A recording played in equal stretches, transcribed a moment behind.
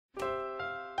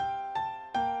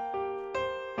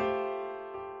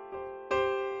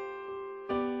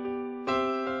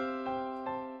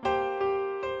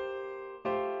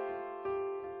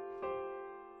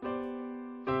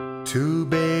Two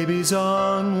babies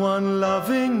on one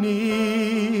loving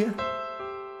knee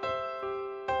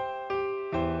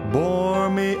bore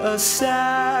me a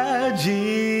sad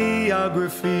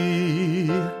geography.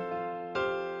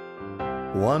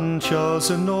 One chose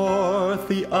the north,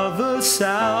 the other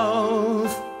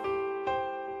south.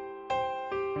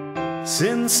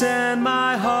 Since then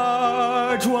my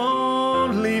heart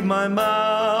won't leave my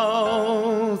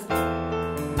mouth.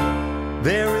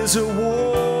 There is a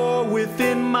war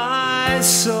within my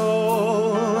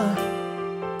soul.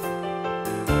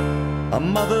 A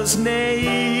mother's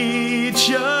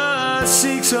nature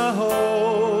seeks a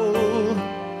hole.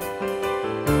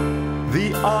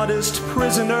 The artist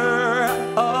prisoner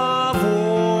of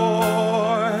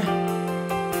war.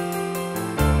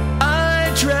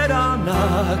 I dread our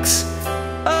knocks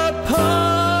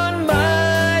upon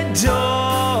my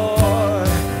door.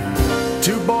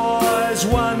 Two boys,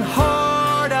 one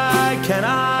heart, I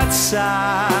cannot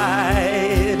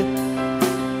side.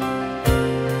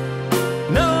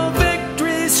 No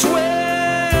victory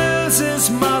swells his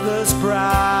mother's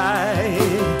pride.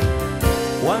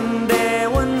 One day,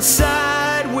 one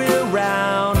side will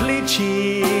roundly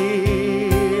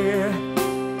cheer.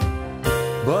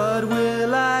 But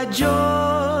will I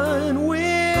join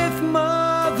with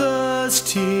mother's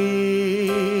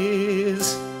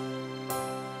tears?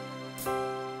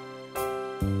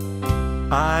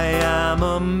 I am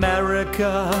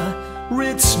America,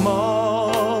 writ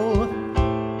small,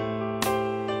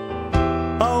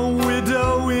 a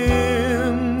widow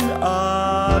in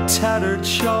a tattered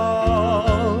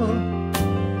shawl.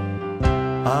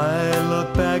 I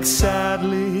look back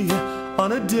sadly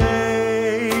on a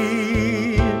day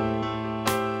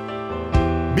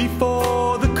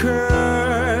before the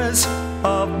curse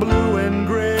of blue and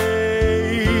gray.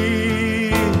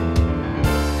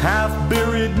 Half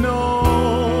buried notions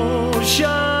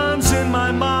in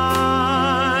my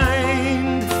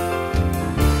mind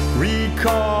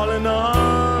recall an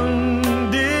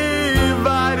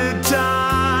undivided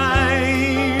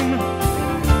time.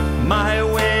 My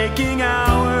waking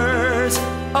hours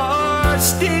are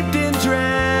steeped in dread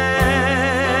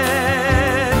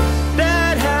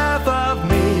that half of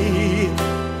me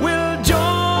will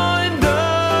join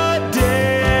the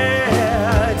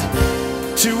dead.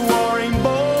 Two warring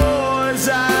boys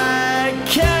I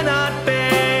cannot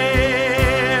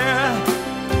bear.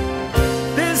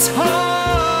 This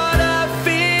heart I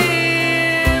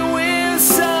fear will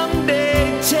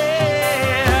someday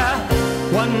tear.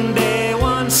 One day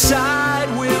one side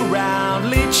will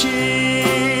roundly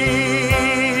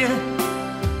cheer,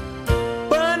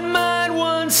 but mine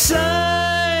one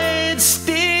side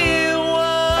still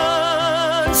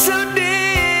wants so dear.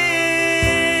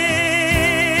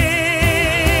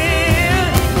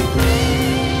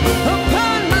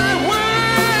 Upon my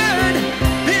word,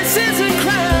 this is a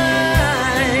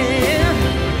crime.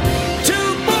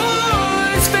 Two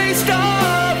boys faced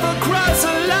off across a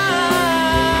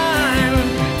line.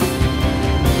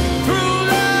 Through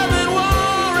love and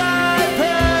war I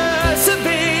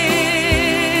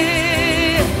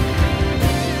persevere.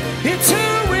 It's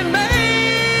who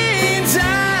remains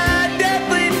I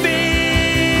deathly fear.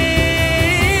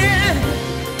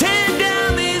 Tear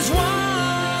down these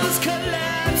walls,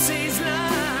 collapse these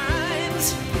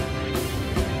lines.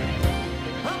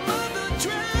 A mother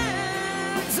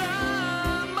dreads, a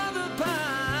mother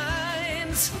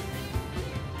pines.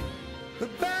 The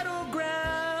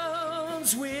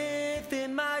battlegrounds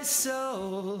within my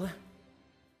soul.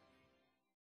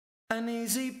 An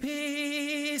easy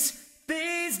peace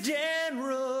these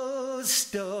generals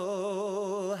stole.